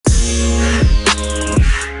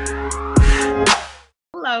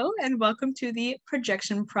and welcome to the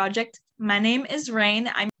Projection Project. My name is Rain.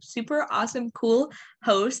 I'm super awesome, cool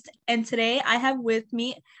host, and today I have with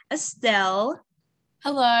me Estelle.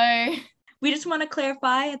 Hello. We just want to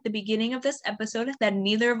clarify at the beginning of this episode that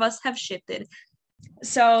neither of us have shifted.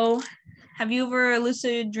 So, have you ever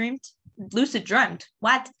lucid dreamed? Lucid dreamt?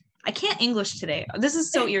 What? I can't English today. This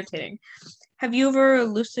is so irritating. Have you ever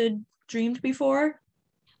lucid dreamed before?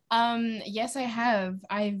 Yes, I have.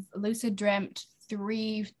 I've lucid dreamt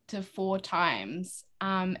 3 to 4 times.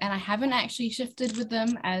 And I haven't actually shifted with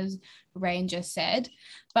them, as Rain just said.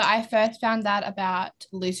 But I first found out about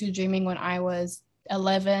lucid dreaming when I was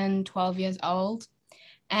 11, 12 years old.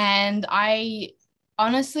 And I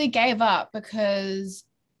honestly gave up because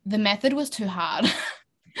the method was too hard.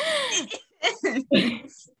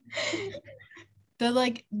 The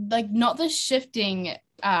like not the shifting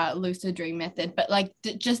lucid dream method, but like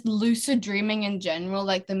just lucid dreaming in general,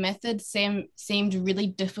 like the method seemed really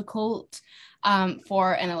difficult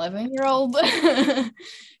for an 11-year-old.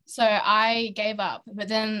 So I gave up. But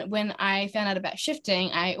then when I found out about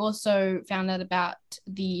shifting, I also found out about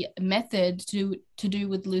the method to do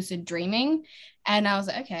with lucid dreaming, and I was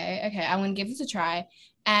like, okay, I'm gonna give this a try.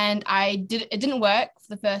 And it didn't work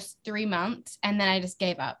for the first 3 months, and then I just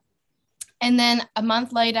gave up. And then a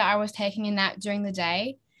month later, I was taking a nap during the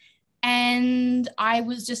day, and I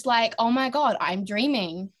was just like, oh my God, I'm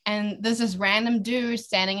dreaming. And there's this random dude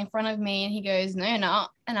standing in front of me, and he goes, no, you're not.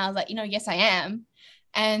 And I was like, yes, I am.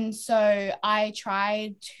 And so I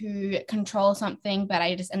tried to control something, but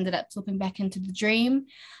I just ended up slipping back into the dream.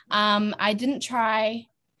 I didn't try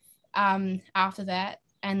after that.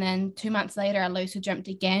 And then 2 months later, I lucid dreamt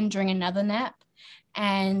again during another nap.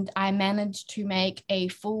 And I managed to make a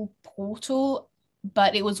full portal,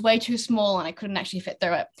 but it was way too small and I couldn't actually fit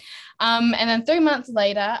through it. And then 3 months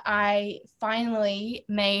later, I finally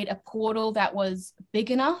made a portal that was big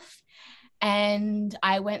enough, and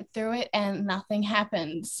I went through it and nothing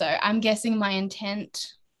happened. So I'm guessing my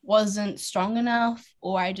intent wasn't strong enough,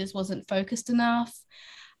 or I just wasn't focused enough.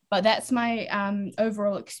 But that's my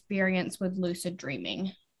overall experience with lucid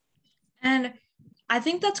dreaming. And I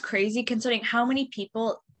think that's crazy considering how many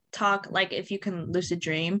people talk, like, if you can lucid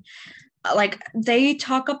dream, like they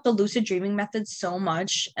talk up the lucid dreaming method so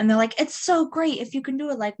much, and they're like, it's so great if you can do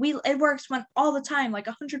it, like it works when all the time, like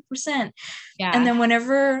 100%. Yeah. And then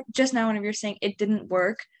whenever you're saying it didn't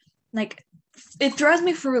work, like it throws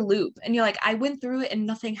me for a loop, and you're like, I went through it and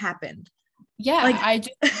nothing happened. Yeah, like I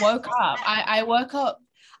just woke up. I woke up.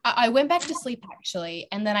 I went back to sleep actually,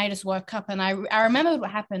 and then I just woke up, and I remembered what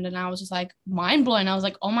happened, and I was just like mind blown. I was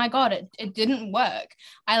like, oh my God, it didn't work.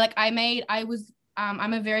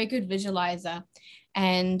 I'm a very good visualizer,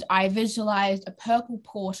 and I visualized a purple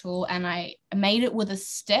portal, and I made it with a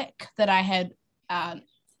stick that I had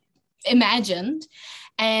imagined,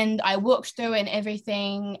 and I walked through and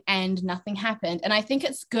everything, and nothing happened. And I think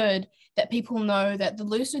it's good that people know that the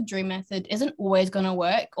lucid dream method isn't always going to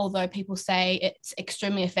work, although people say it's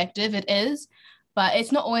extremely effective. It is, but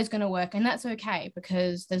it's not always going to work, and that's okay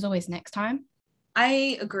because there's always next time.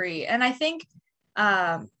 I agree. And I think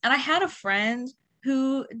and I had a friend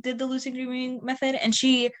who did the lucid dreaming method, and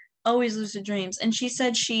she always lucid dreams, and she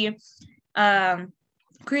said she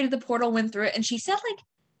created the portal, went through it, and she said like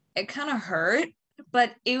it kind of hurt,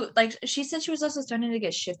 but it, like, she said she was also starting to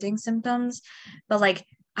get shifting symptoms, but like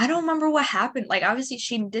I don't remember what happened. Like obviously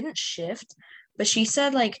she didn't shift, but she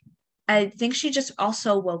said like I think she just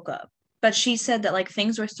also woke up, but she said that like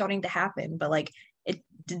things were starting to happen, but like it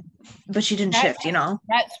did, but she didn't shift.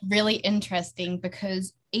 That's really interesting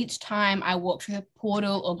because each time I walked through the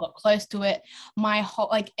portal or got close to it, my whole,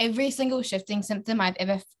 like every single shifting symptom I've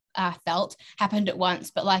ever felt happened at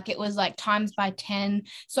once, but like it was like times by 10.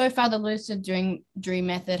 So far the lucid dream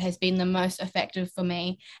method has been the most effective for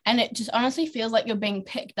me, and it just honestly feels like you're being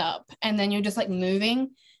picked up and then you're just like moving.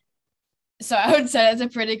 So I would say it's a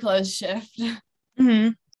pretty close shift. Mm-hmm.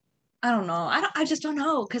 I don't know. I just don't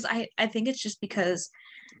know, because I think it's just because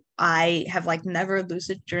I have like never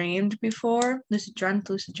lucid dreamed before. Lucid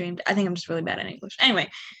dreamed. I think I'm just really bad at English. Anyway,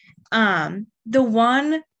 the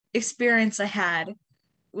one experience I had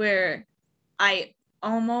where I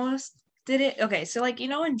almost did it. Okay, so like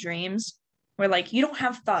in dreams where like you don't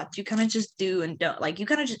have thoughts, you kind of just do and don't, like you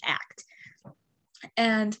kind of just act.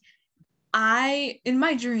 And in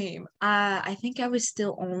my dream, I think I was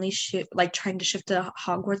still only trying to shift to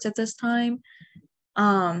Hogwarts at this time.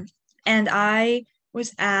 And I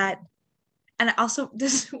was at, and also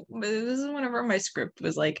this is whenever my script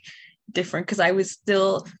was like different, because I was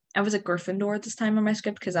a Gryffindor at this time in my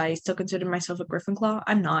script, because I still consider myself a Gryffindor.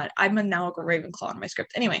 I'm not. I'm now a Ravenclaw in my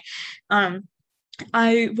script. Anyway,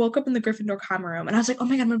 I woke up in the Gryffindor common room and I was like, oh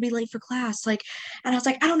my God, I'm gonna be late for class. Like, and I was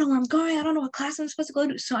like, I don't know where I'm going. I don't know what class I'm supposed to go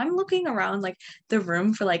to. So I'm looking around like the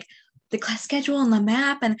room for like the class schedule and the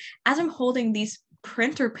map. And as I'm holding these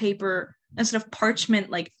printer paper instead of parchment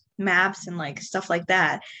like maps and like stuff like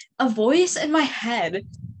that, a voice in my head,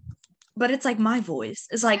 but it's like my voice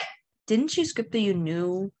is like, didn't you skip that you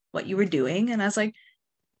knew what you were doing? And I was like,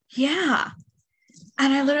 yeah.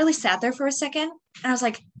 And I literally sat there for a second and I was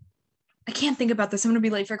like, I can't think about this. I'm going to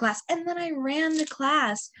be late for class. And then I ran to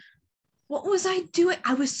class. What was I doing?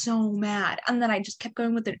 I was so mad. And then I just kept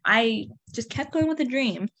going with it. I just kept going with the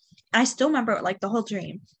dream. I still remember like the whole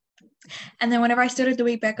dream. And then whenever I started to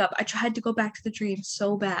wake back up, I tried to go back to the dream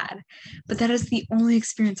so bad. But that is the only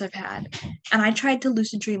experience I've had. And I tried to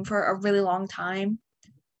lucid dream for a really long time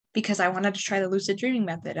because I wanted to try the lucid dreaming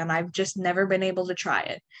method. And I've just never been able to try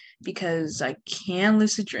it because I can't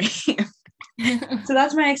lucid dream. So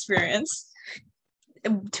that's my experience.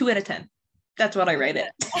 2 out of 10. That's what I rate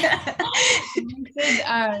it.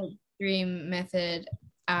 Lucid dream method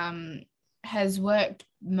has worked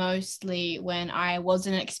mostly when I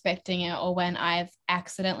wasn't expecting it, or when I've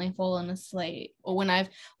accidentally fallen asleep, or when I've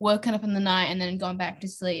woken up in the night and then gone back to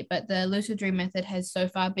sleep. But the lucid dream method has so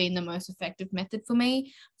far been the most effective method for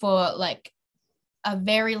me, for like a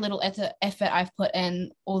very little effort I've put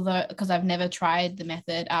in, although because I've never tried the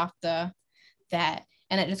method after that,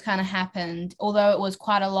 and it just kind of happened. Although it was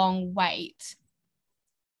quite a long wait,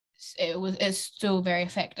 it's still very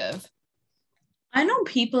effective. I know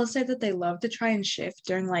people say that they love to try and shift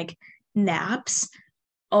during like naps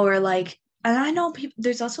or like, and I know people,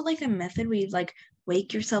 there's also like a method where you like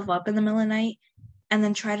wake yourself up in the middle of the night and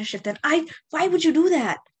then try to shift it. Why would you do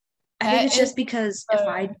that? I think it's just because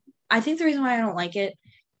I think the reason why I don't like it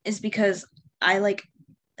is because I like,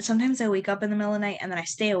 sometimes I wake up in the middle of the night and then I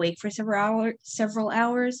stay awake for several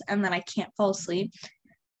hours and then I can't fall asleep.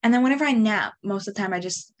 And then whenever I nap, most of the time I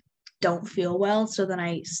just don't feel well. So then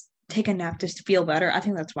I take a nap just to feel better. I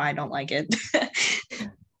think that's why I don't like it.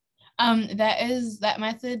 That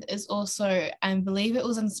method is also, I believe it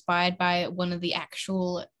was inspired by one of the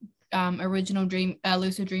actual original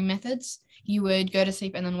lucid dream methods. You would go to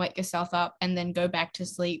sleep and then wake yourself up and then go back to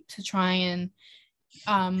sleep to try and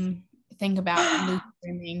think about lucid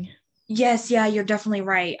dreaming. Yes, yeah, you're definitely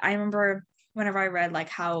right. I remember whenever I read like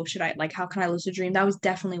how can I lucid dream? That was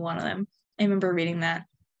definitely one of them. I remember reading that.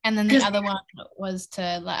 And then the other one was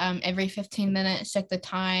to every 15 minutes check the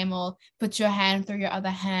time, or put your hand through your other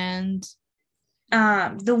hand.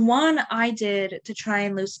 The one I did to try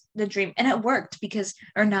and lucid the dream, and it worked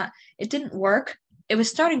it didn't work. It was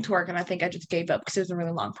starting to work, and I think I just gave up because it was a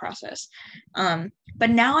really long process. But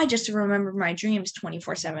now I just remember my dreams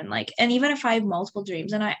 24/7. Like, and even if I have multiple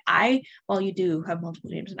dreams, and well, you do have multiple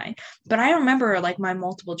dreams a night, but I remember like my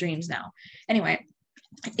multiple dreams now. Anyway,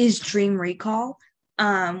 is dream recall.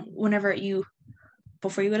 Whenever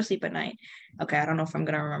before you go to sleep at night. Okay, I don't know if I'm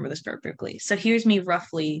gonna remember this perfectly. So here's me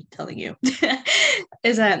roughly telling you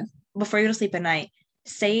is that before you go to sleep at night,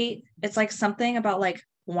 say it's like something about like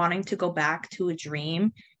wanting to go back to a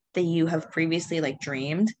dream that you have previously like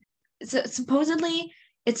dreamed. So supposedly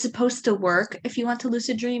it's supposed to work if you want to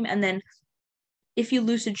lucid dream, and then if you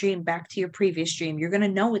lucid dream back to your previous dream, you're gonna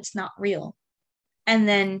know it's not real. And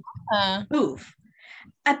then move.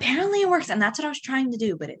 Apparently it works, and that's what I was trying to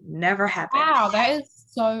do, but it never happened. Wow, that is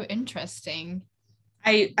so interesting.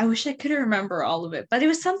 I wish I could remember all of it, but it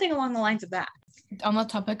was something along the lines of that. On the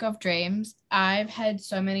topic of dreams, I've had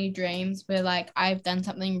so many dreams where like I've done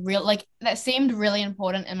something real like that seemed really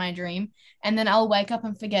important in my dream, and then I'll wake up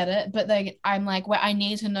and forget it, but then I'm like, well, I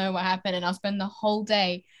need to know what happened, and I'll spend the whole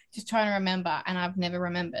day just trying to remember, and I've never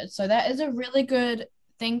remembered. So that is a really good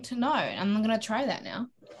thing to know. I'm gonna try that now.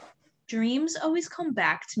 Dreams always come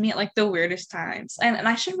back to me at like the weirdest times, and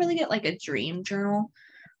I should really get like a dream journal,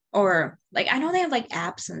 or like I know they have like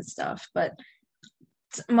apps and stuff, but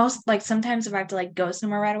most like sometimes if I have to like go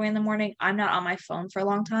somewhere right away in the morning, I'm not on my phone for a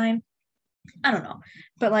long time. I don't know,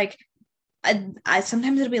 but like I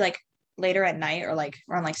sometimes it'll be like later at night or like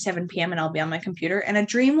around like 7 p.m. and I'll be on my computer and a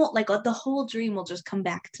dream will like the whole dream will just come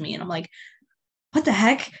back to me and I'm like, what the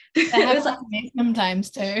heck? That happens to me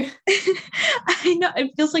sometimes too. I know,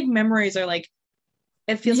 it feels like memories are like,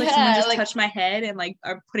 it feels like someone just touched my head and like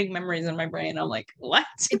are putting memories in my brain. I'm like, what?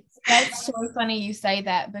 That's so funny you say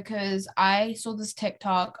that, because I saw this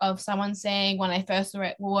TikTok of someone saying when I first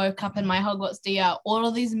woke up in my Hogwarts DR, all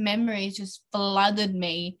of these memories just flooded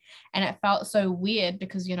me, and it felt so weird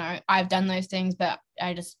because, you know, I've done those things, but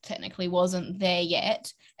I just technically wasn't there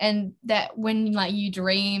yet. And that when like you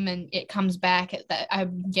dream and it comes back, that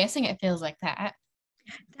I'm guessing it feels like that.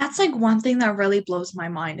 That's like one thing that really blows my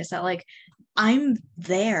mind is that like I'm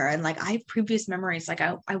there and like I have previous memories. Like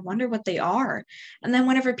I wonder what they are. And then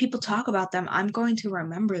whenever people talk about them, I'm going to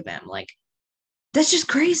remember them. Like that's just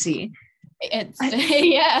crazy. It's I,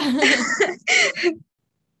 yeah.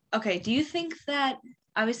 okay, do you think that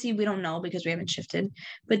obviously we don't know because we haven't shifted,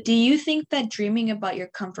 but do you think that dreaming about your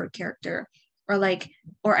comfort character or like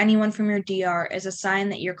or anyone from your DR is a sign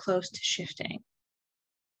that you're close to shifting?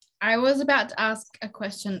 I was about to ask a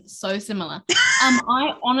question so similar.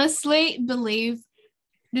 I honestly believe.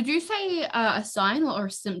 Did you say a sign or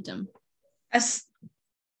a symptom? As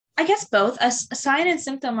I guess both. A sign and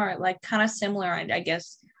symptom are like kind of similar, I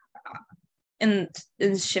guess, in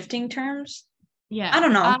in shifting terms. I Yeah.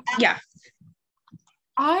 don't know. Yeah.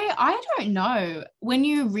 I don't know. When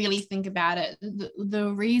you really think about it,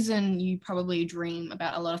 the reason you probably dream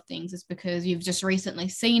about a lot of things is because you've just recently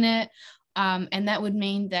seen it. And that would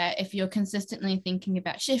mean that if you're consistently thinking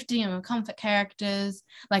about shifting or comfort characters,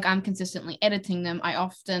 like I'm consistently editing them, I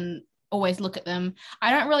often always look at them.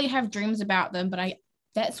 I don't really have dreams about them, but I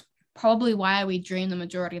that's probably why we dream the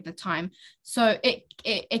majority of the time. So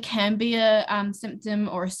it can be a symptom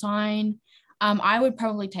or a sign. I would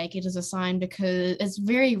probably take it as a sign because it's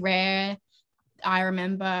very rare. I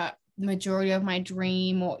remember the majority of my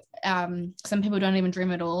dream, or some people don't even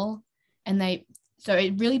dream at all, and so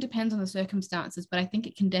it really depends on the circumstances. But I think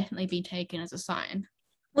it can definitely be taken as a sign.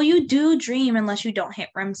 Well, you do dream unless you don't hit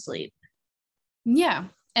REM sleep. Yeah,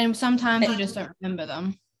 and sometimes you just don't remember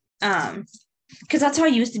them. Um, because that's how I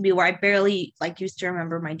used to be, where I barely like used to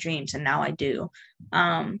remember my dreams, and now I do.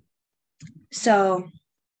 Um, so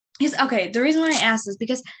Because okay, the reason why I asked is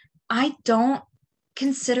because I don't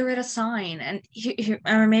consider it a sign, and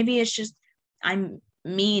or maybe it's just I'm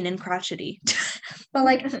mean and crotchety, but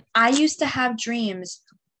like I used to have dreams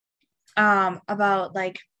about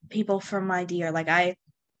like people from my dear, like I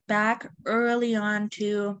back early on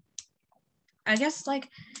to I guess like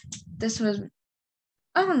this was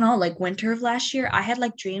I don't know, like winter of last year, I had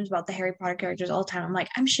like dreams about the Harry Potter characters all the time. I'm like,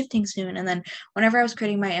 I'm shifting soon. And then whenever I was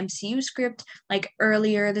creating my MCU script, like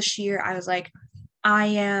earlier this year, I was like, I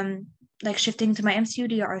am like shifting to my MCU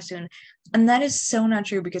DR soon. And that is so not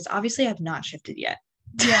true because obviously I've not shifted yet.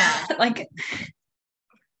 Yeah, Like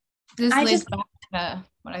this I leads just back to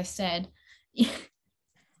what I said.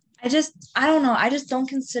 I don't know. I just don't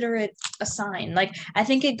consider it a sign. Like I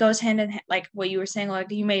think it goes hand in hand, like what you were saying.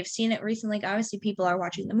 Like you may have seen it recently. Like obviously, people are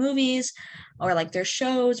watching the movies, or like their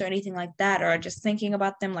shows, or anything like that, or just thinking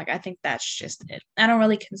about them. Like I think that's just it. I don't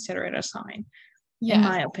really consider it a sign, in Yeah,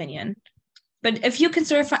 my opinion. But if you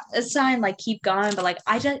consider a sign, like keep going. But like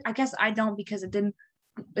I guess I don't because it didn't.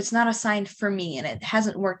 It's not a sign for me, and it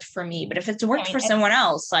hasn't worked for me. But if it's worked I for mean, someone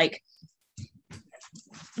else, like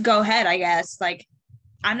go ahead. I guess like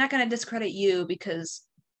I'm not gonna discredit you because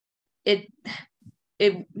it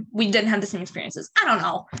it we didn't have the same experiences. I don't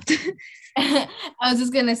know. I was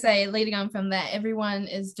just going to say, leading on from that, everyone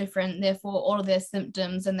is different. Therefore, all of their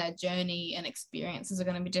symptoms and their journey and experiences are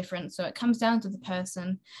going to be different. So it comes down to the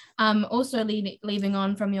person. Also, leading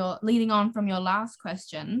on from your last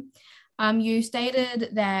question, you stated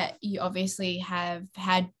that you obviously have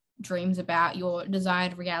had dreams about your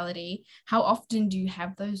desired reality. How often do you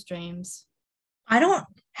have those dreams? I don't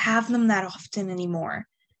have them that often anymore.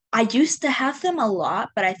 I used to have them a lot,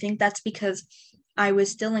 but I think that's because I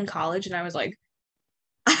was still in college and I was like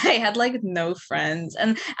I had like no friends,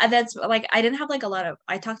 and that's like I didn't have like a lot of.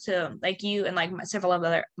 I talked to like you and like several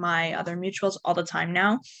of my other mutuals all the time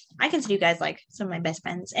now. I consider you guys like some of my best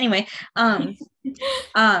friends. Anyway, um,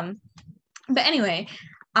 but anyway,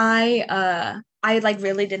 I like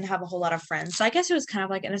really didn't have a whole lot of friends, so I guess it was kind of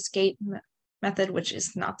like an escape method, which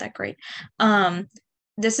is not that great. Um,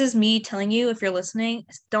 this is me telling you if you're listening,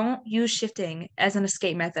 don't use shifting as an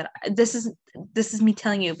escape method. This is me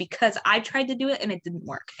telling you because I tried to do it and it didn't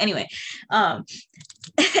work. Anyway, um,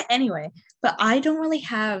 anyway, but I don't really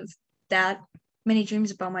have that many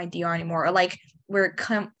dreams about my DR anymore, or like where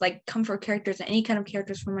like comfort characters and any kind of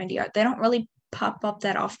characters from my DR. They don't really pop up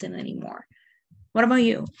that often anymore. What about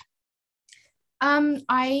you?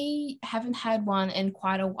 I haven't had one in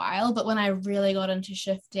quite a while, but when I really got into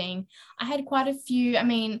shifting, I had quite a few. I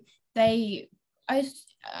mean, they, I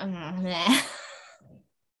nah,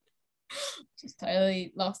 just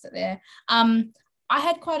totally lost it there. I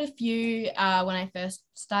had quite a few when I first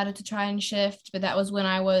started to try and shift, but that was when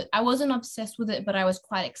I wasn't obsessed with it, but I was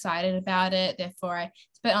quite excited about it. Therefore, I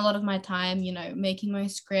spent a lot of my time, making my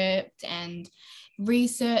script and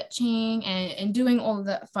researching and doing all of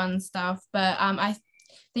the fun stuff. But I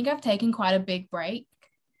think I've taken quite a big break.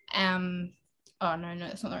 Oh no,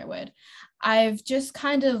 that's not the right word. I've just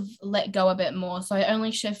kind of let go a bit more. So I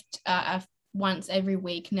only shift once every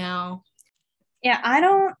week now. Yeah,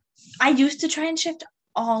 I used to try and shift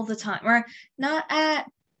all the time, or not at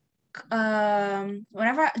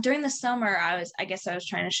whenever during the summer I guess I was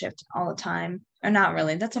trying to shift all the time, or not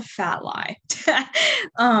really, that's a fat lie.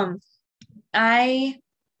 um I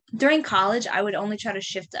during college I would only try to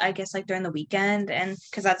shift, I guess, like during the weekend, and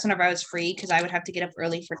because that's whenever I was free, because I would have to get up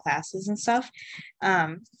early for classes and stuff.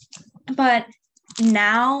 um but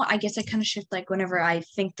now I guess I kind of shift like whenever I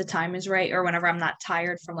think the time is right, or whenever I'm not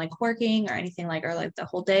tired from like working or anything, like, or like the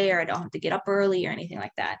whole day, or I don't have to get up early or anything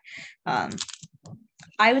like that. um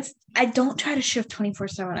I don't try to shift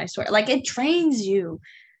 24/7, I swear. Like, it drains you.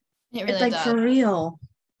 It It's really like, does. for real.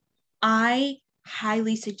 I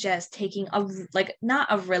highly suggest taking a, like, not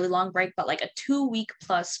a really long break, but like a 2 week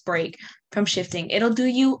plus break from shifting. It'll do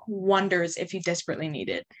you wonders if you desperately need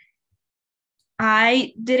it.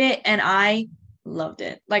 I did it and I loved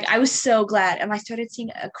it. Like, I was so glad. And I started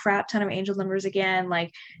seeing a crap ton of angel numbers again.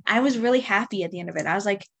 Like, I was really happy at the end of it. I was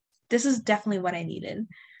like, this is definitely what I needed.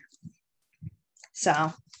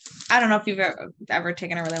 So I don't know if you've ever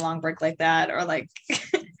taken a really long break like that, or like.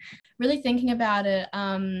 Really thinking about it,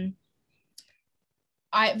 the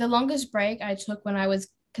longest break I took when I was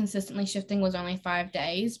consistently shifting was only 5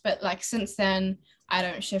 days, but like since then I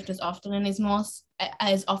don't shift as often anymore,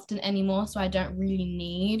 so I don't really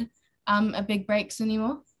need a big breaks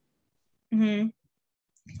anymore. Mm-hmm.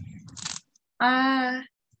 I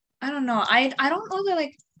don't know. I don't know that,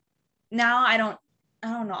 like, now I don't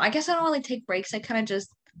know. I guess I don't really take breaks. I kind of just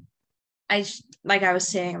like I was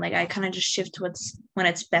saying, like, I kind of just shift what's when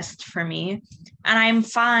it's best for me. And I'm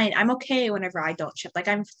fine. I'm okay whenever I don't shift. Like,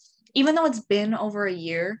 I'm, even though it's been over a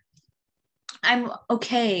year, I'm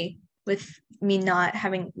okay with me not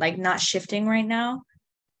having, like, not shifting right now,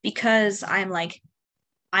 because I'm like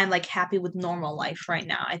happy with normal life right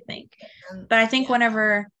now, I think. But I think Yeah,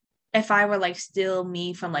 whenever, if I were like still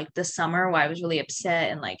me from like the summer where I was really upset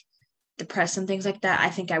and like depressed and things like that, I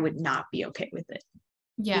think I would not be okay with it.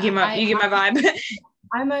 You yeah, get my vibe.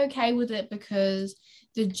 I'm okay with it because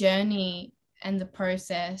the journey and the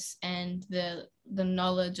process and the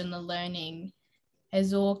knowledge and the learning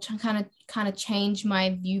has all kind of changed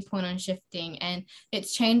my viewpoint on shifting, and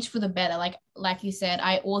it's changed for the better. Like you said,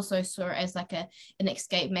 I also saw it as like an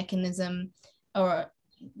escape mechanism, or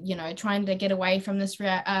trying to get away from this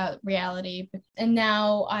reality. And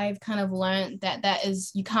now I've kind of learned that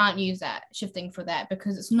is, you can't use that shifting for that,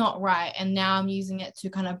 because it's not right. And now I'm using it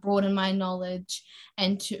to kind of broaden my knowledge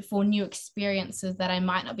and for new experiences that I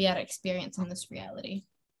might not be able to experience in this reality.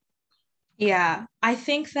 Yeah, I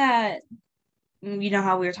think that, you know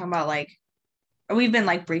how we were talking about, like, we've been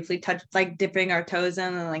like briefly touch like dipping our toes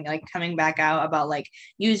in and like coming back out about like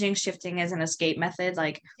using shifting as an escape method.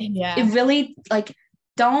 Like, it Yeah. really, like,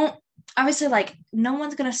 don't, obviously, like, no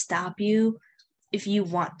one's gonna stop you if you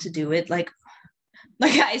want to do it. Like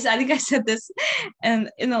I think I said this, and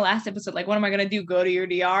in the last episode, like, what am I gonna do? Go to your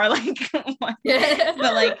DR? Like, what?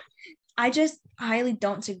 But like, I just highly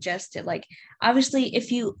don't suggest it. Like, obviously,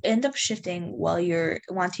 if you end up shifting while you're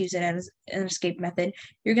want to use it as an escape method,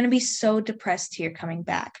 you're gonna be so depressed here coming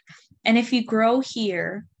back. And if you grow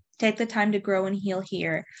here, take the time to grow and heal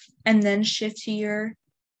here, and then shift to your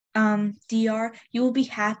DR, you will be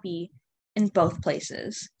happy in both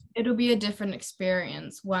places. It'll be a different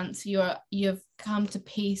experience once you've come to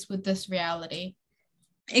peace with this reality.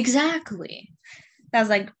 Exactly. That's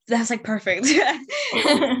like perfect.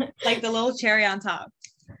 Like the little cherry on top.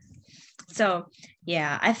 So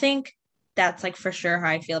yeah, I think that's like for sure how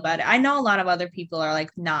I feel about it. I know a lot of other people are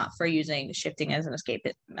like not for using shifting as an escape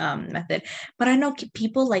method, but I know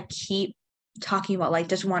people like keep talking about like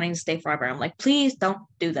just wanting to stay forever. I'm like, please don't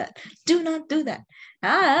do that. Do not do that.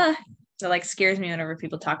 Ah, that like scares me whenever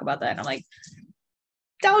people talk about that. And I'm like,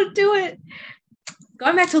 don't do it.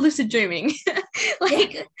 Going back to lucid dreaming,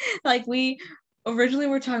 Yeah. like we originally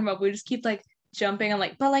were talking about, we just keep like jumping. I'm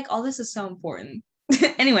like, but like all this is so important.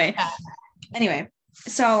 anyway, anyway,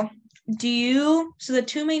 so so the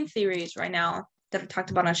two main theories right now that I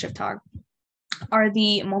talked about on Shift Talk are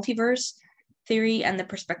the multiverse theory and the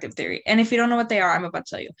perspective theory. And if you don't know what they are, I'm about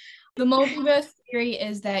to tell you. The multiverse theory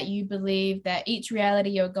is that you believe that each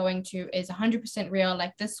reality you're going to is 100% real,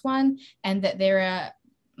 like this one, and that there are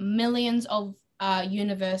millions of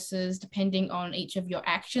universes depending on each of your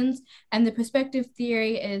actions. And the perspective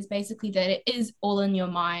theory is basically that it is all in your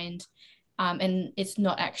mind, and it's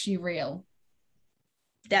not actually real,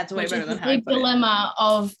 That's way which better is than the how I big put it. dilemma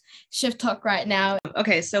of Shift Talk right now.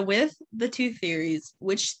 Okay, so with the two theories,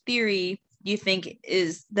 which theory do you think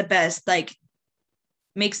is the best? Like,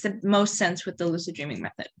 makes the most sense with the lucid dreaming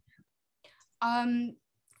method? Um,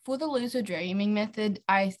 For the lucid dreaming method,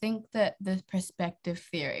 I think that the perspective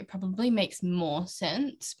theory probably makes more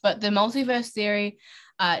sense, but the multiverse theory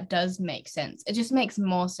does make sense. It just makes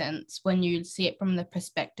more sense when you see it from the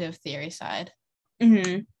perspective theory side.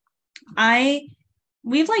 Mm-hmm.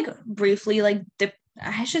 We've like briefly like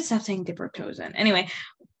I should stop saying dip our toes in. Anyway,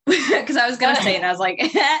 because I was gonna say it, and I was like,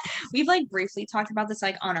 we've like briefly talked about this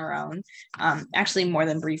like on our own. Actually more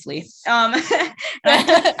than briefly. And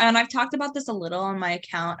I've talked about this a little on my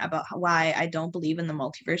account about why I don't believe in the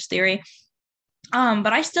multiverse theory.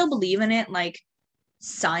 But I still believe in it, like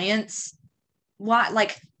science. Why?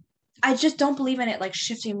 Like, I just don't believe in it, like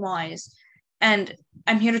shifting wise. And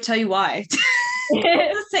I'm here to tell you why.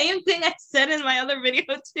 The same thing I said in my other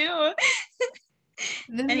video too.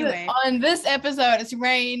 Anyway, on this episode, it's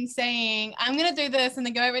Rain saying, I'm gonna do this, and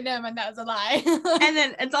then go over them, and that was a lie. And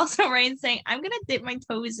then it's also Rain saying, I'm gonna dip my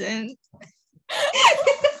toes in.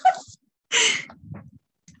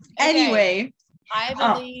 Anyway, I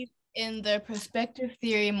believe in the perspective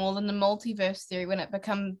theory more than the multiverse theory when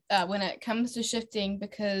it comes to shifting,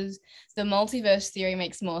 because the multiverse theory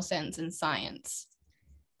makes more sense in science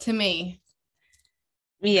to me.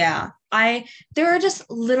 Yeah, there are just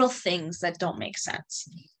little things that don't make sense.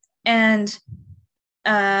 And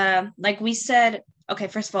like we said, okay,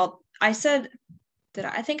 first of all, I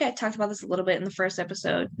think I talked about this a little bit in the first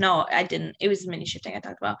episode. No, I didn't. It was mini shifting I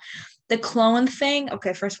talked about. The clone thing,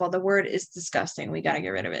 okay, first of all, the word is disgusting. We got to get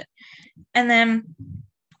rid of it. And then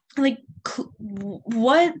like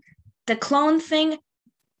what the clone thing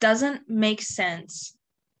doesn't make sense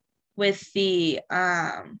with the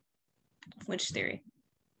which theory?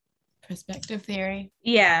 Perspective theory.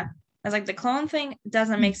 Yeah. I was like, the clone thing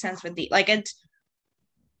doesn't make sense with the like it's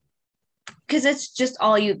because it's just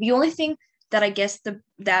all you. The only thing that I guess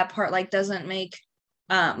that part like doesn't make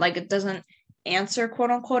like it doesn't answer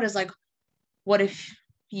quote unquote is like, what if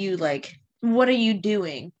you like what are you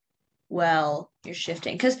doing? Well, you're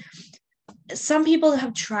shifting. Because some people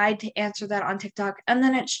have tried to answer that on TikTok, and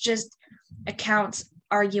then it's just accounts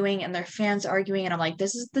arguing and their fans arguing, and I'm like,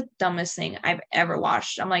 this is the dumbest thing I've ever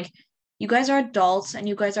watched. I'm like, you guys are adults and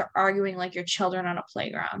you guys are arguing like you're children on a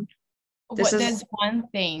playground. There's one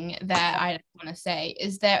thing that I want to say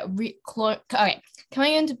is that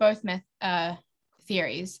coming into both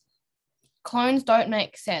theories, clones don't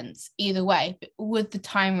make sense either way with the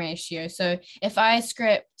time ratio. So if I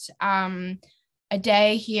script a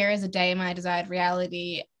day here is a day in my desired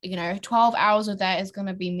reality, 12 hours of that is going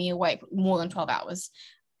to be me awake more than 12 hours.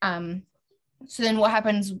 So then what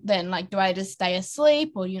happens then? Like, do I just stay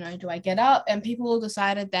asleep, or, do I get up? And people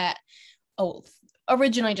decided that,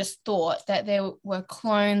 originally just thought that there were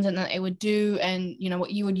clones and that they would do, and,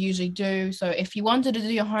 what you would usually do. So if you wanted to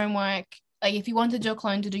do your homework, like if you wanted your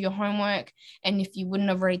clone to do your homework, and if you wouldn't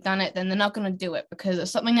have already done it, then they're not going to do it, because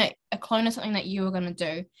it's something that a clone is something that you were going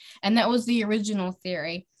to do. And that was the original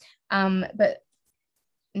theory. But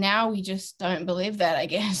now we just don't believe that, I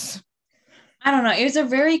guess. I don't know. It was a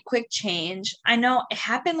very quick change. I know it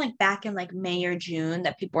happened like back in like May or June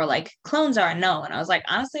that people were like, clones are a no. And I was like,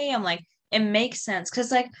 honestly, I'm like, it makes sense.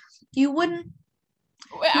 Because like you wouldn't.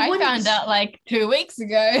 I found out like 2 weeks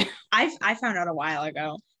ago. I found out a while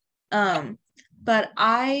ago. But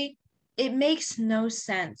it makes no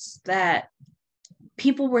sense that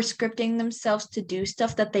people were scripting themselves to do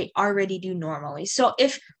stuff that they already do normally. So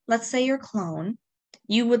if, let's say, you're clone,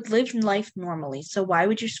 you would live life normally. So why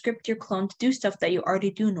would you script your clone to do stuff that you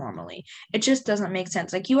already do normally? It just doesn't make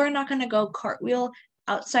sense. Like, you are not going to go cartwheel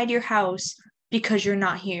outside your house because you're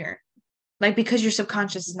not here. Like, because your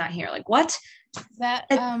subconscious is not here. Like, what? That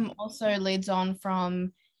also leads on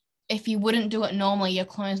from, if you wouldn't do it normally, your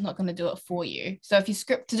clone is not going to do it for you. So if you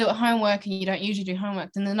script to do it homework and you don't usually do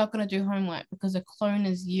homework, then they're not going to do homework, because a clone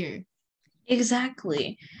is you.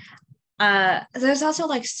 Exactly. There's also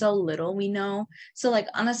like so little we know. So like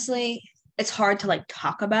honestly, it's hard to like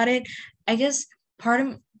talk about it. I guess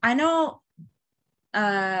I know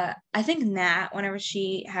I think Nat, whenever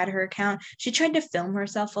she had her account, she tried to film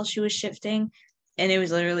herself while she was shifting, and it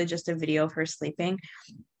was literally just a video of her sleeping.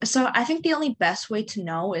 So I think the only best way to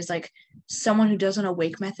know is like someone who does an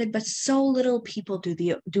awake method, but so little people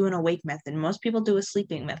do an awake method. Most people do a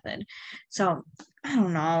sleeping method. So I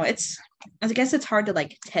don't know. I guess it's hard to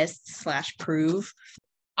like test / prove.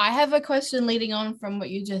 I have a question leading on from what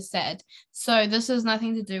you just said. So this has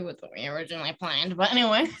nothing to do with what we originally planned, but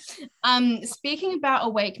anyway, speaking about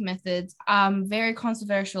awake methods, very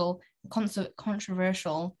controversial.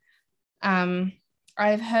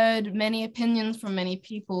 I've heard many opinions from many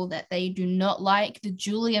people that they do not like the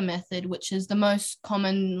Julia method, which is the most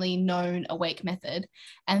commonly known awake method,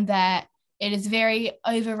 and that it is very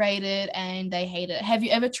overrated and they hate it. Have you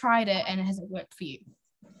ever tried it and has it worked for you?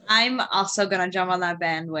 I'm also gonna jump on that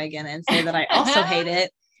bandwagon and say that I also hate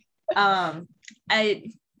it.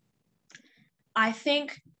 I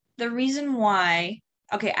think the reason why,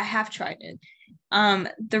 okay, I have tried it.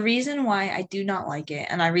 The reason why I do not like it,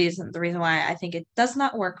 and the reason why I think it does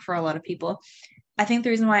not work for a lot of people, I think the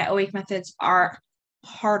reason why awake methods are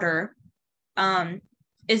harder,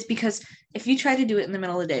 is because if you try to do it in the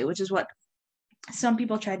middle of the day, which is what some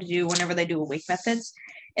people try to do whenever they do awake methods,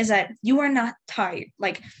 is that you are not tired.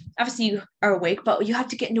 Like, obviously you are awake, but you have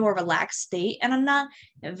to get into a relaxed state, and I'm not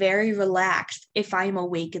very relaxed if I'm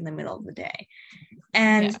awake in the middle of the day.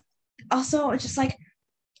 And also, it's just like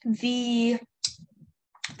the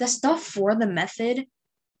stuff for the method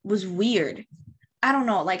was weird. I don't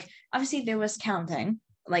know. Like, obviously there was counting.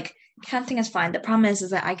 Like, counting is fine. The problem is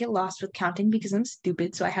that I get lost with counting because I'm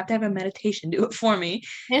stupid, so I have to have a meditation do it for me.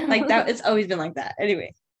 Like that, it's always been like that.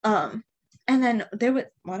 Anyway, and then there was,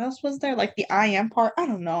 what else was there? Like the I am part. I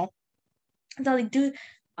don't know. They're like, dude,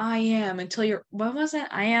 I am until you're. What was it?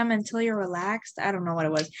 I am until you're relaxed. I don't know what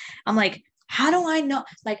it was. I'm like, how do I know?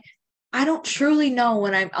 Like, I don't truly know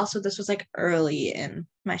when I'm. Also, this was like early in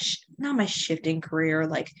my not my shifting career,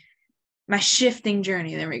 like my shifting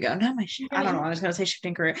journey. There we go. Not my. I don't know. I was gonna say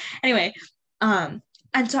shifting career. Anyway, and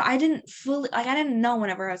so I didn't fully, like, I didn't know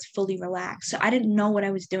whenever I was fully relaxed, so I didn't know what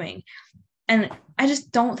I was doing, and I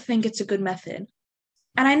just don't think it's a good method.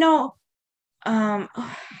 And I know, I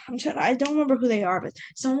don't remember who they are, but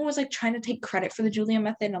someone was like trying to take credit for the Julia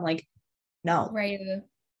method, and I'm like, no. Raya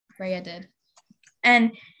did.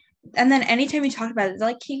 And then anytime you talk about it, they're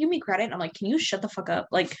like, can you give me credit? And I'm like, can you shut the fuck up?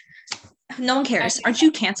 Like, no one cares. Aren't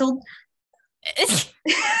you canceled?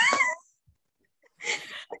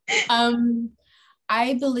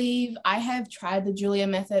 I believe I have tried the Julia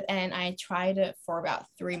method, and I tried it for about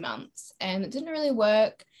 3 months and it didn't really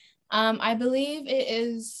work. I believe it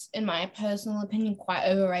is, in my personal opinion, quite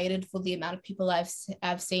overrated for the amount of people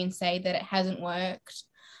I've seen say that it hasn't worked.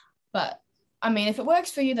 But I mean, if it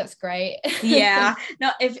works for you, that's great. Yeah.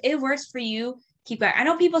 No, if it works for you, keep going. I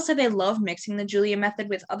know people say they love mixing the Julia method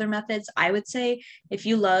with other methods. I would say if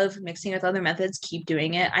you love mixing with other methods, keep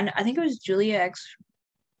doing it. I think it was Julia X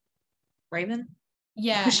Raven.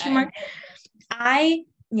 Yeah. Question mark. I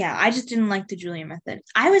just didn't like the Julia method.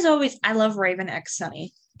 I love Raven X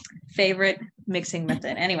Sunny. Favorite mixing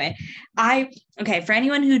method. Anyway, for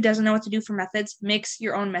anyone who doesn't know what to do for methods, mix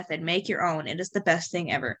your own method. Make your own. It is the best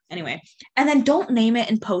thing ever. Anyway, and then don't name it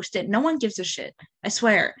and post it. No one gives a shit. I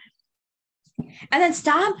swear. And then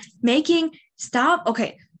stop.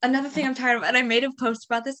 Okay, another thing I'm tired of, and I made a post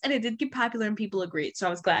about this, and it did get popular and people agreed, so I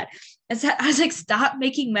was glad. I was like, stop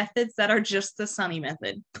making methods that are just the Sunny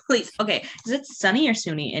method, please. Okay, is it Sunny or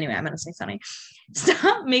Sunny? Anyway, I'm gonna say Sunny.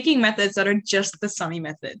 Stop making methods that are just the Sunny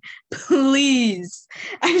method, please.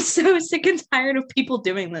 I'm so sick and tired of people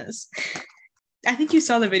doing this. I think you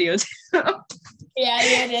saw the videos. Yeah,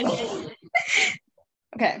 I did.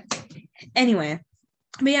 Okay. Anyway.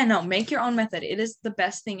 But yeah, no, make your own method. It is the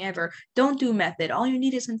best thing ever. Don't do method. All you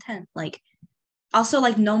need is intent. Like, also,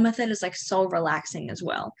 like, no method is like so relaxing as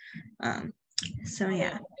well. So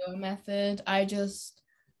yeah. No method. I just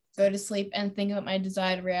go to sleep and think about my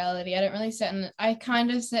desired reality. I don't really I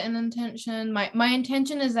kind of set an intention. My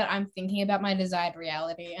intention is that I'm thinking about my desired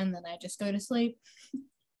reality, and then I just go to sleep.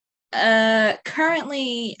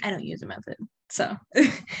 Currently I don't use a method. So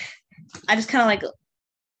I just kind of like,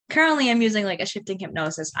 currently I'm using like a shifting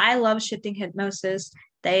hypnosis. I love shifting hypnosis.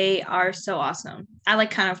 They are so awesome. I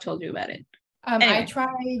like kind of told you about it. Anyway. I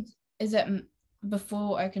tried,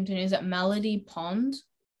 before I continue, is it Melody Pond?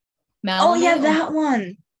 Oh yeah, that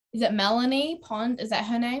one. Is it Melanie Pond? Is that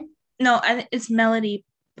her name? No, it's Melody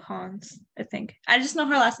Pons, I think. I just know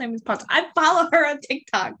her last name is Pons. I follow her on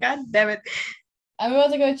TikTok. God damn it. I'm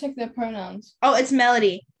about to go check their pronouns. Oh, it's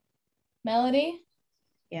Melody. Melody?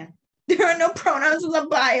 Yeah. There are no pronouns in the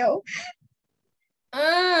bio.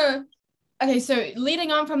 Okay, so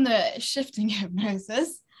leading on from the shifting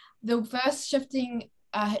hypnosis, the first shifting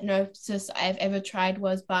hypnosis I've ever tried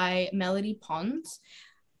was by Melody Pons.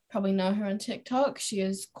 Probably know her on TikTok. She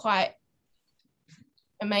is quite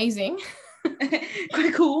amazing.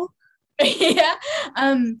 Quite cool. Yeah.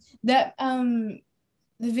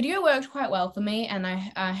 The video worked quite well for me, and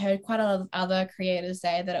I heard quite a lot of other creators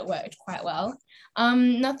say that it worked quite well.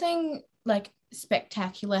 Nothing like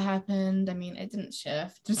spectacular happened. I mean, it didn't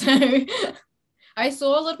shift. So I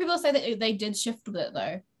saw a lot of people say that they did shift with it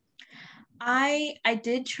though. I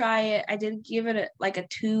did try it. I did give it like a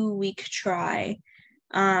 2-week try.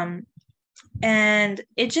 and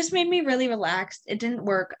it just made me really relaxed. It didn't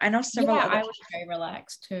work. I know several other. I was very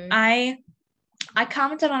relaxed too. I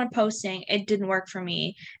commented on a post saying it didn't work for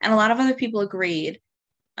me, and a lot of other people agreed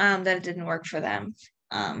that it didn't work for them.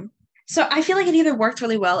 So I feel like it either worked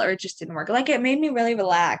really well or it just didn't work. Like it made me really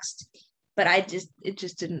relaxed, but it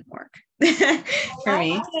just didn't work for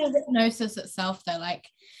me. The hypnosis itself, though, like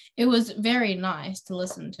it was very nice to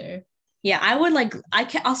listen to. Yeah,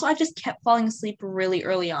 I just kept falling asleep really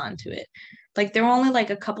early on to it. Like there were only like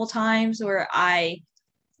a couple times where I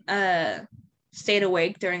stayed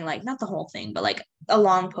awake during like not the whole thing, but like a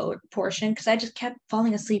long portion because I just kept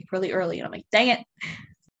falling asleep really early, and I'm like, dang it.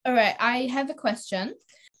 All right, I have a question.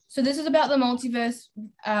 So this is about the multiverse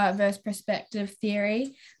verse perspective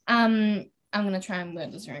theory. I'm gonna try and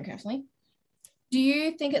word this very carefully. Do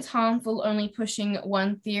you think it's harmful only pushing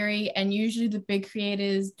one theory? And usually the big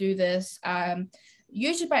creators do this,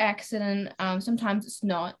 usually by accident. Sometimes it's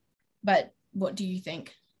not. But what do you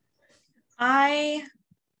think? I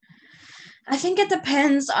think it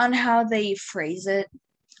depends on how they phrase it.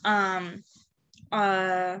 Because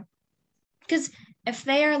if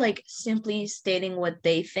they are like simply stating what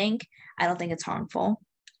they think, I don't think it's harmful.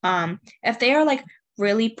 If they are like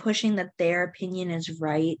really pushing that their opinion is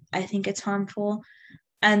right, I think it's harmful.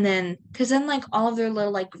 And then, because then like all of their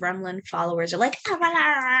little like gremlin followers are like,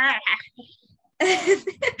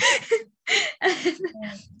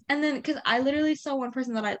 and then because I literally saw one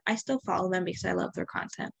person that I still follow them because I love their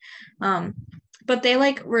content. But they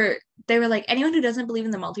were like, anyone who doesn't believe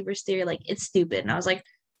in the multiverse theory, like it's stupid. And I was like,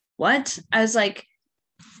 what? I was like,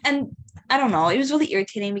 and I don't know, it was really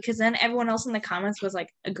irritating because then everyone else in the comments was like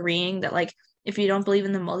agreeing that like if you don't believe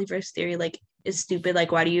in the multiverse theory, like it's stupid.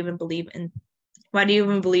 Like why do you even believe in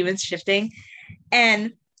shifting?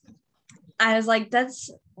 And I was like,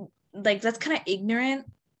 that's kind of ignorant.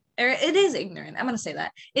 Or it is ignorant. I'm gonna say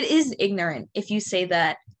that. It is ignorant if you say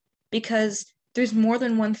that because there's more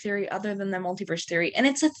than one theory other than the multiverse theory. And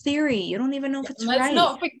it's a theory. You don't even know if it's right.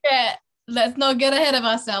 Let's not get ahead of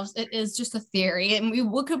ourselves. It is just a theory, and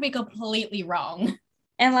we could be completely wrong.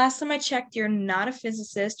 And last time I checked, you're not a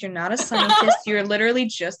physicist, you're not a scientist, you're literally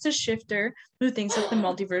just a shifter who thinks that the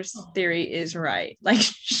multiverse theory is right. Like,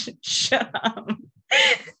 shut up.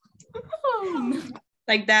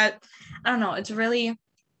 Like that, I don't know, it's really,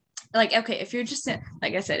 like, okay, if you're just,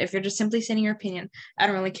 like I said, if you're just simply saying your opinion, I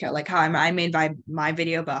don't really care. Like how I made my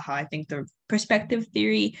video about how I think the perspective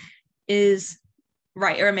theory is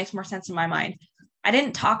right, or it makes more sense in my mind. I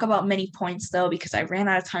didn't talk about many points though because I ran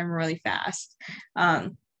out of time really fast.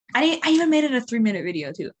 I even made it a 3-minute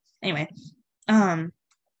video too. Anyway,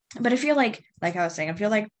 but if you're like I was saying, if you're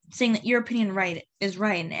like saying that your opinion is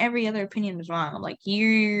right and every other opinion is wrong, I'm like,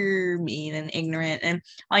 you're mean and ignorant, and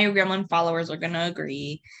all your gremlin followers are gonna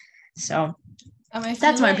agree. So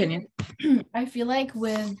that's my opinion. I feel like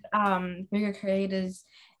with bigger creators,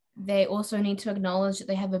 they also need to acknowledge that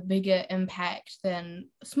they have a bigger impact than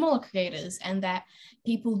smaller creators, and that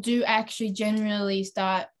people do actually generally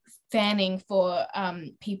start fanning for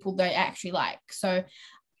people they actually like. So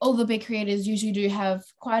all the big creators usually do have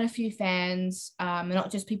quite a few fans, and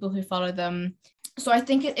not just people who follow them. So I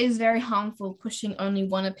think it is very harmful pushing only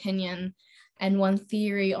one opinion and one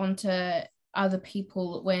theory onto other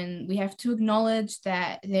people when we have to acknowledge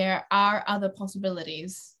that there are other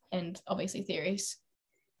possibilities and obviously theories.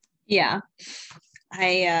 Yeah,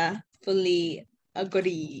 I fully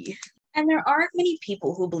agree. And there aren't many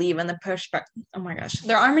people who believe in the perspective. Oh my gosh,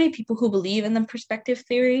 there aren't many people who believe in the perspective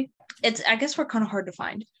theory. I guess we're kind of hard to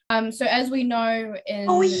find. So as we know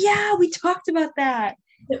oh yeah, we talked about that.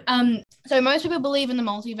 So most people believe in the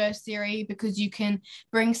multiverse theory because you can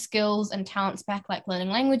bring skills and talents back, like learning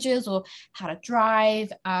languages or how to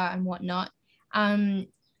drive and whatnot.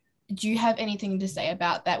 Do you have anything to say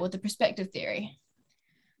about that with the perspective theory?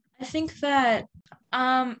 I think that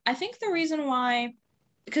I think the reason why,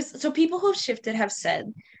 because so people who've shifted have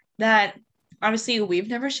said that obviously we've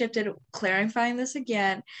never shifted, clarifying this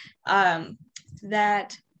again,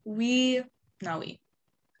 that I wish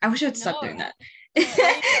I'd stop doing that.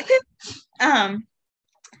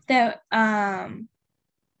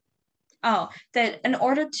 That in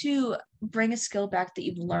order to bring a skill back that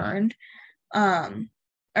you've learned, or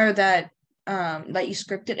that you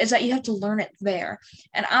scripted, is that you have to learn it there.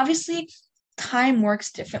 And obviously time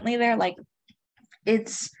works differently there. Like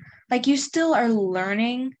it's like you still are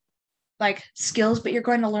learning like skills, but you're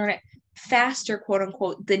going to learn it faster, quote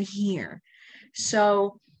unquote, than here.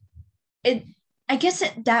 So I guess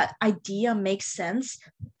that idea makes sense,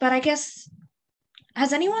 but I guess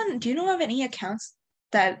do you know of any accounts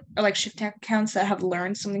that are like shift accounts that have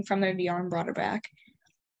learned something from their VR and brought it back?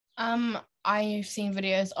 I've seen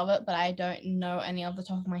videos of it, but I don't know any off the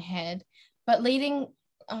top of my head. But leading,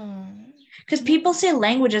 Because people say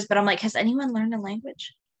languages, but I'm like, has anyone learned a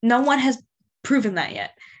language? No one has proven that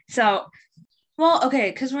yet. So, well, okay,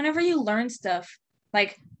 because whenever you learn stuff,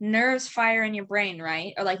 like nerves fire in your brain,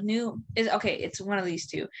 right? Or like new is okay, it's one of these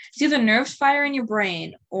two. It's either nerves fire in your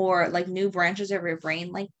brain or like new branches of your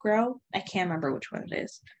brain like grow. I can't remember which one it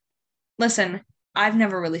is. Listen, I've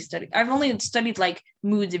never really studied. I've only studied like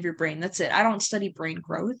moods of your brain. That's it. I don't study brain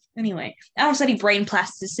growth. Anyway, I don't study brain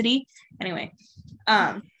plasticity. Anyway,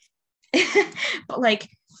 um, but like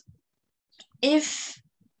if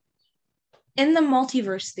in the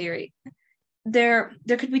multiverse theory, there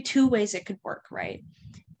could be two ways it could work, right?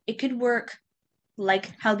 It could work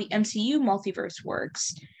like how the MCU multiverse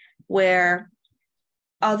works, where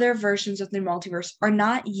other versions of the multiverse are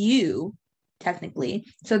not you, technically.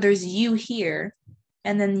 So there's you here,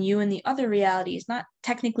 and then you in the other reality is not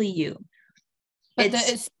technically you. But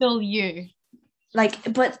it's still you.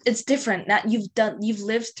 Like, but it's different. That you've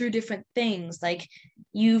lived through different things. Like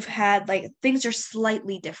you've had like things are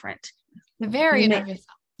slightly different. The variant of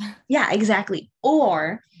yourself. Yeah, exactly.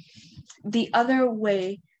 Or the other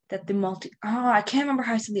way that I can't remember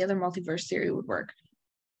how I said the other multiverse theory would work.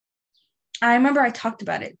 I remember I talked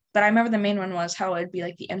about it, but I remember the main one was how it'd be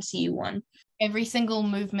like the MCU one. Every single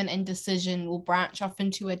movement and decision will branch off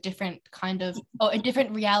into a different kind of, or a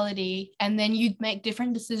different reality, and then you'd make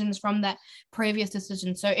different decisions from that previous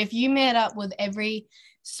decision. So if you met up with every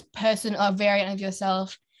person or variant of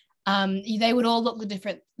yourself, they would all look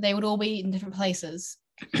different. They would all be in different places.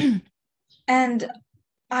 And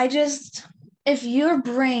if your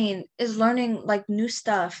brain is learning like new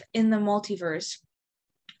stuff in the multiverse,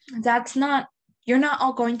 you're not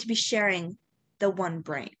all going to be sharing the one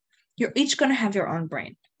brain. You're each going to have your own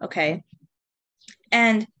brain, okay?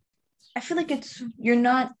 And I feel like you're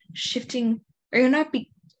not shifting, or you're not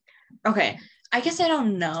okay, I guess I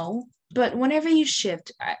don't know, but whenever you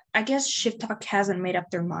shift, I guess Shift Talk hasn't made up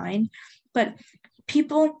their mind, but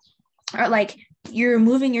people are like, you're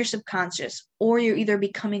moving your subconscious, or you're either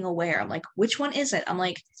becoming aware. I'm like, which one is it? I'm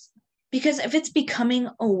like, because if it's becoming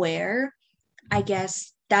aware, I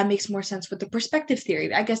guess that makes more sense with the perspective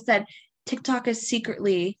theory. I guess that TikTok is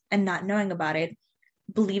secretly, and not knowing about it,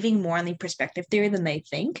 believing more in the perspective theory than they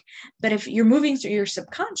think. But if you're moving through your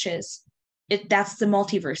subconscious, that's the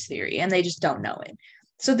multiverse theory, and they just don't know it.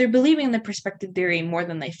 So they're believing in the perspective theory more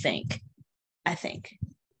than they think, I think.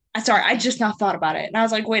 Sorry, I just not thought about it. And I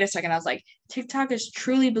was like, wait a second. I was like, TikTok is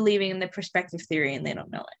truly believing in the perspective theory and they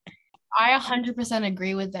don't know it. I 100%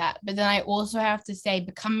 agree with that. But then I also have to say,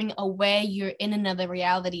 becoming aware you're in another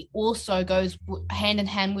reality also goes hand in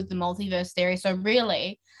hand with the multiverse theory. So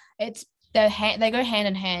really, they go hand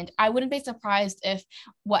in hand. I wouldn't be surprised if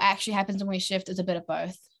what actually happens when we shift is a bit of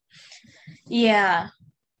both. Yeah.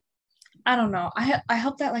 I don't know. I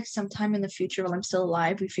hope that like sometime in the future while I'm still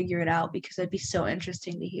alive, we figure it out, because it'd be so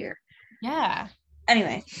interesting to hear. Yeah.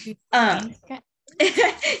 Anyway. Yeah.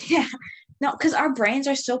 No, because our brains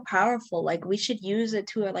are so powerful. Like we should use it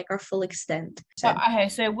to like our full extent. Okay,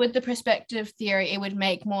 so with the perspective theory, it would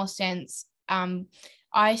make more sense.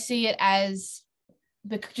 I see it as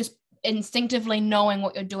just instinctively knowing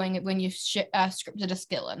what you're doing when you've scripted a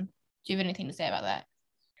skill in. Do you have anything to say about that?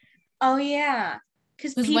 Oh yeah.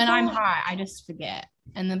 Because when I'm high, I just forget.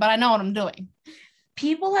 But I know what I'm doing.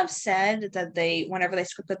 People have said that whenever they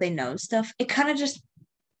script that they know stuff, it kind of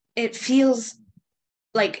it feels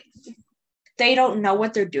like they don't know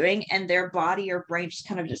what they're doing and their body or brain just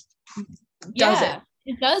kind of just does it.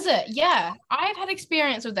 It does it. Yeah. I've had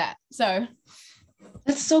experience with that. So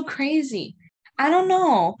that's so crazy. I don't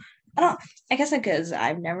know. I guess because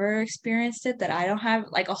I've never experienced it, that I don't have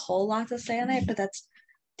like a whole lot to say on it, but that's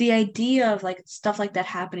the idea of like stuff like that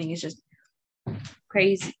happening is just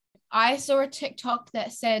crazy. I saw a TikTok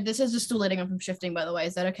that said, this is just still letting them from shifting, by the way.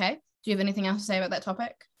 Is that okay? Do you have anything else to say about that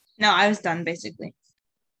topic? No, I was done basically.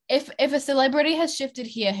 If a celebrity has shifted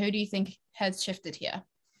here, who do you think has shifted here?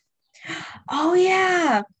 Oh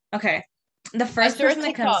yeah. Okay. The first person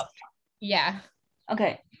that comes. Yeah.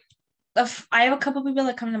 Okay. I have a couple people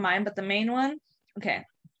that come to mind, but the main one, okay.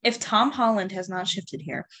 If Tom Holland has not shifted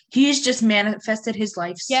here, he's just manifested his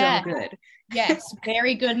life so good. Yes,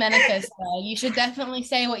 very good manifester. You should definitely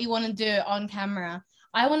say what you want to do on camera.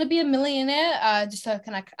 I want to be a millionaire, just so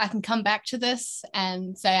I can come back to this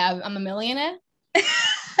and say I'm a millionaire.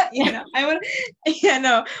 I want. Yeah,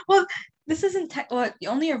 no. Well, this isn't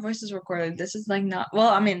only your voice is recorded. This is like not. Well,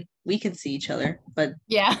 I mean, we can see each other, but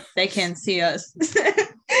yeah, they can't see us.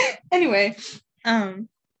 Anyway,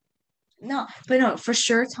 no, for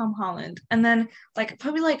sure Tom Holland, and then like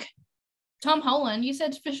probably like Tom Holland, you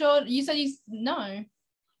said for sure. You said he's no.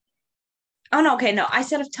 Oh no, okay, no. I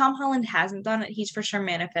said if Tom Holland hasn't done it, he's for sure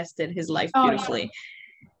manifested his life Oh, beautifully.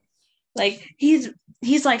 Like he's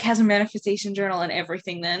like has a manifestation journal and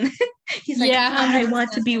everything. Then he's like, yeah, I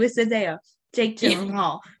want to be with Zendaya. Jake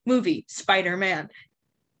Gyllenhaal movie Spider-Man.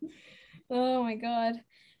 Oh my god.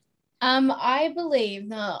 I believe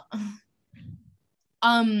that.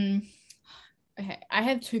 Okay, I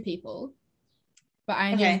have two people, but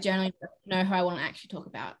I just generally know who I want to actually talk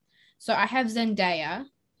about. So I have Zendaya,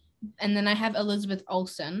 and then I have Elizabeth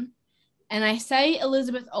Olsen. And I say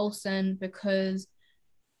Elizabeth Olsen because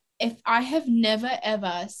if I have never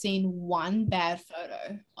ever seen one bad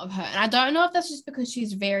photo of her, and I don't know if that's just because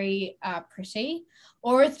she's very pretty,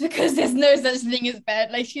 or it's because there's no such thing as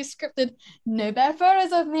bad. Like she's scripted no bad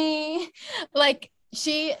photos of me. Like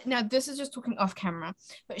now this is just talking off camera,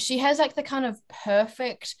 but she has like the kind of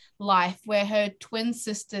perfect life where her twin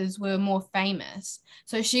sisters were more famous.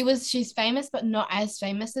 So she's famous, but not as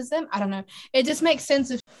famous as them. I don't know. It just makes sense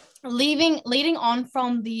of leading on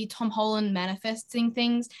from the Tom Holland manifesting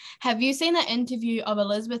things. Have you seen that interview of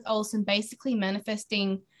Elizabeth Olsen basically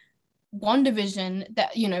manifesting WandaVision?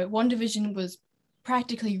 That WandaVision was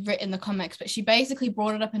practically written in the comics, but she basically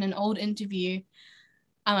brought it up in an old interview.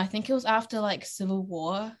 I think it was after like Civil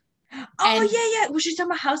War. Oh yeah. Was she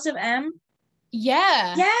talking about House of M?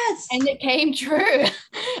 Yeah. Yes. And it came true.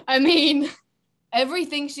 I mean,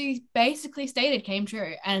 everything she basically stated came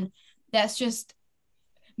true, and that's just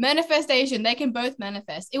manifestation. They can both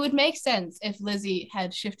manifest. It would make sense if Lizzie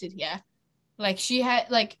had shifted here, like she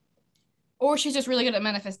had, like, or she's just really good at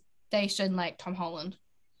manifestation, like Tom Holland.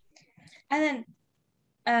 And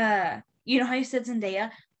then, you know how you said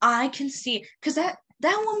Zendaya? I can see because that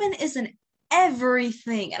woman is in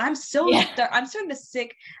everything, and I'm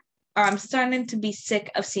starting to be sick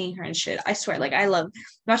of seeing her and shit. I swear, like I love. I'm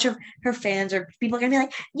not sure if her fans or people are gonna be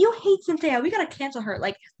like, "You hate Zendaya, we gotta cancel her."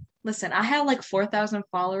 Like, listen, I have like 4,000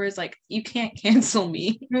 followers. Like, you can't cancel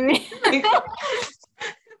me.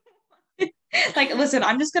 Like, listen,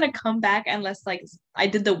 I'm just gonna come back unless like I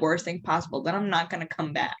did the worst thing possible. Then I'm not gonna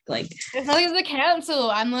come back. Like, it's not as a cancel.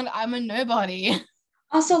 I'm a nobody.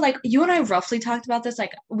 Also, like you and I roughly talked about this.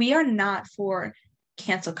 Like, we are not for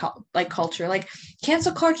culture. Like,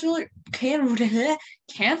 cancel culture.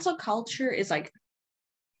 Cancel culture is like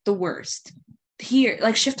the worst. Here,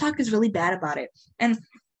 like Shift Talk is really bad about it, and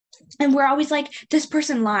we're always like, this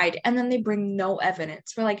person lied, and then they bring no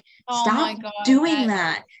evidence. We're like, stop doing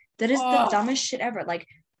that. That is the dumbest shit ever. Like,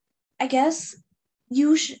 I guess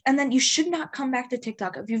and then you should not come back to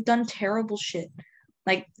TikTok if you've done terrible shit.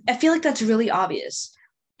 Like, I feel like that's really obvious.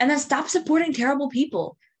 And then stop supporting terrible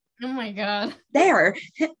people. Oh my god. There.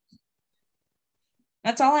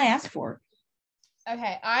 That's all I ask for.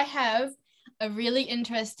 Okay, I have a really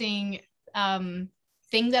interesting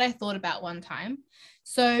thing that I thought about one time.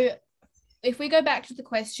 So if we go back to the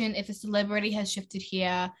question, if a celebrity has shifted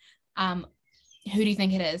here, who do you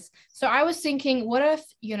think it is? So I was thinking, what if,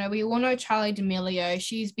 we all know Charli D'Amelio,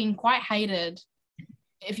 she's been quite hated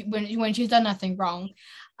when she's done nothing wrong.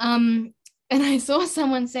 And I saw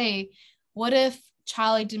someone say, what if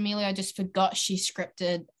Charli D'Amelio just forgot to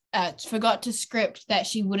script that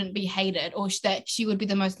she wouldn't be hated, or that she would be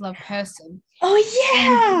the most loved person? Oh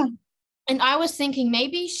yeah. And I was thinking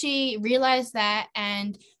maybe she realized that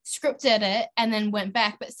and scripted it and then went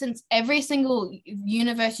back. But since every single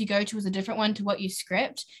universe you go to is a different one to what you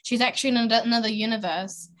script, she's actually in another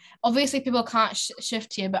universe. Obviously, people can't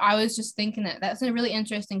shift here, but I was just thinking that's a really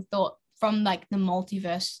interesting thought from like the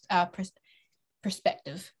multiverse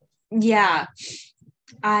perspective. Yeah,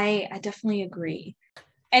 I definitely agree.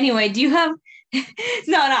 Anyway, do you have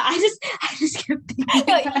no, I just kept thinking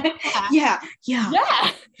about it. Yeah.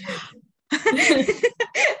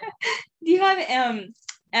 Do you have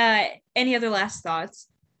any other last thoughts?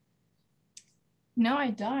 No,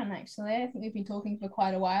 I don't actually. I think we've been talking for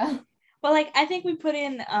quite a while. Well, like I think we put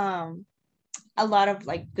in a lot of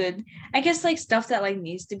like good, I guess, like stuff that like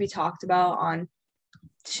needs to be talked about on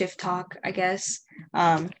Shift Talk, I guess.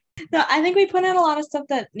 No, I think we put in a lot of stuff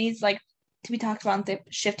that needs like to be talked about on the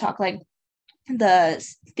Shift Talk, like the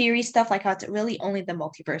theory stuff, like how it's really only the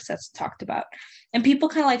multiverse that's talked about, and people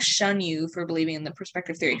kind of like shun you for believing in the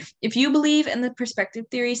perspective theory. If you believe in the perspective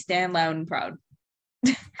theory, stand loud and proud.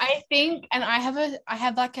 I think, and I have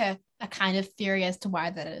like a kind of theory as to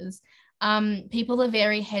why that is. People are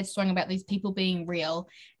very headstrong about these people being real,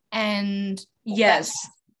 and yes,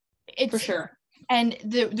 it's for sure. And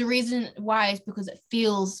the reason why is because it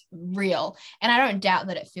feels real, and I don't doubt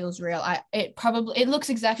that it feels real. It looks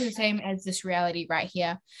exactly the same as this reality right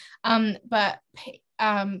here, but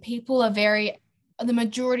people are very the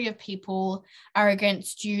majority of people are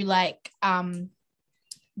against you like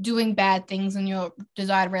doing bad things in your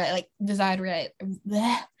desired reality, like desired reality.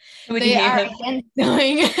 They are against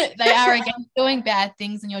doing they are against doing bad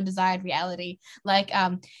things in your desired reality, like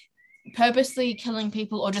purposely killing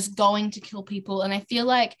people or just going to kill people. And I feel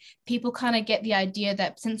like people kind of get the idea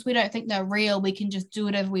that since we don't think they're real, we can just do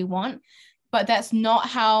whatever we want. But that's not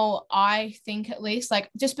how I think, at least. Like,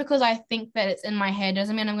 just because I think that it's in my head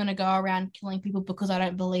doesn't mean I'm going to go around killing people because I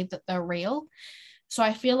don't believe that they're real. So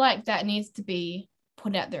I feel like that needs to be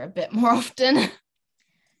put out there a bit more often.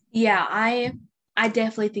 Yeah, I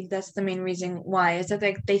definitely think that's the main reason why, is that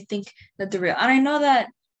they think that they're real. And I know that,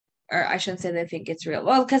 or I shouldn't say they think it's real.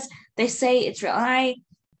 Well, because they say it's real. And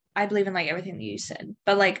I believe in like everything that you said.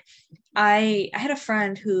 But like I had a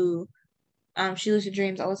friend who she lucid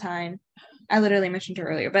dreams all the time. I literally mentioned her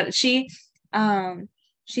earlier, but she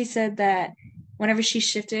said that whenever she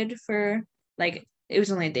shifted for, like, it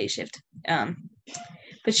was only a day shift.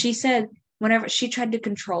 But she said whenever she tried to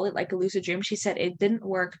control it like a lucid dream, she said it didn't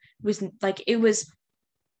work. It was like it was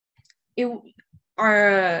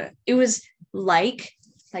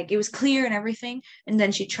like it was clear and everything, and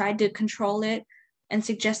then she tried to control it and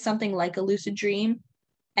suggest something like a lucid dream,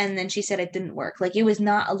 and then she said it didn't work. Like, it was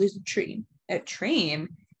not a lucid dream.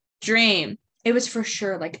 Dream. It was for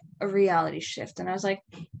sure like a reality shift. And I was like,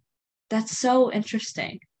 that's so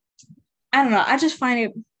interesting. I don't know. I just find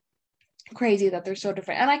it crazy that they're so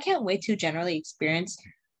different. And I can't wait to generally experience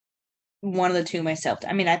one of the two myself.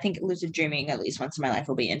 I mean, I think lucid dreaming at least once in my life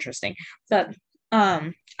will be interesting. But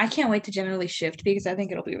I can't wait to generally shift because I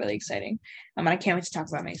think it'll be really exciting. And I can't wait to talk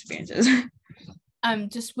about my experiences.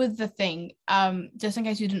 Just with the thing, just in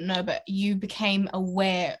case you didn't know, but you became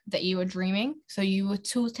aware that you were dreaming. So you were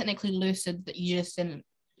still technically lucid, but you just didn't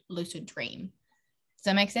lucid dream. Does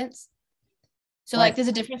that make sense? So like there's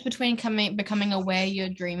a difference between becoming aware you're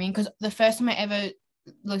dreaming, because the first time I ever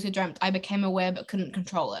lucid dreamt, I became aware but couldn't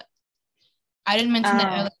control it. I didn't mention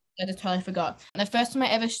that earlier. I just totally forgot. The first time I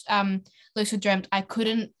ever lucid dreamt, I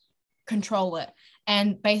couldn't control it.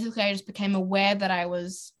 And basically I just became aware that I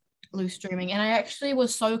was lucid dreaming. And I actually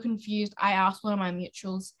was so confused. I asked one of my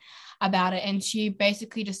mutuals about it, and she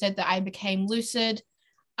basically just said that I became lucid,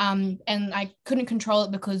 and I couldn't control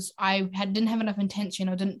it because I didn't have enough intention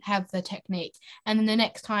or didn't have the technique. And then the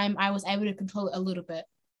next time I was able to control it a little bit.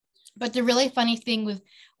 But the really funny thing with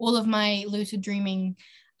all of my lucid dreaming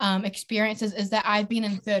experiences is that I've been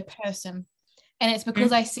in third person, and it's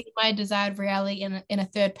because I see my desired reality in a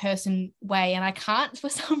third person way, and I can't for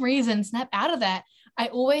some reason snap out of that. I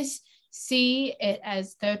always see it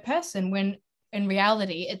as third person when in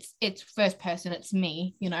reality it's first person. It's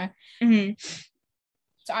me, you know.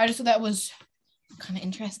 So I just thought that was kind of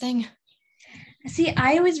interesting. See,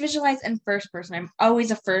 I always visualize in first person. I'm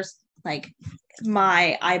always a first, like,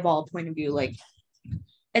 my eyeball point of view. Like,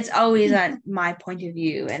 it's always at my point of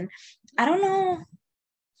view. And I don't know,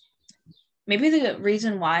 maybe the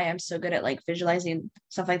reason why I'm so good at like visualizing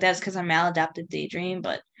stuff like that is because I'm maladaptive daydream,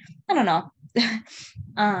 but I don't know.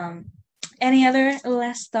 Any other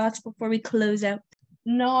last thoughts before we close out?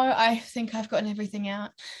 No, I think I've gotten everything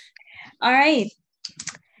out. All right.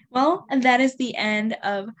 Well, and that is the end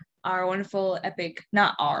of our wonderful epic,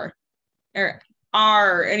 not our, or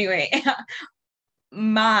our, anyway.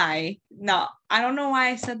 I don't know why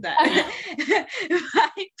I said that. My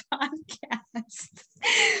podcast.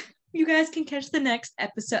 You guys can catch the next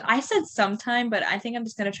episode. I said sometime, but I think I'm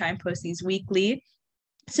just gonna try and post these weekly.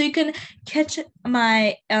 So you can catch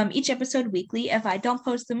my each episode weekly. If I don't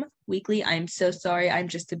post them weekly, I'm so sorry. I'm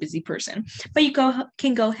just a busy person. But you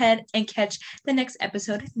can go ahead and catch the next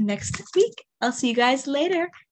episode next week. I'll see you guys later.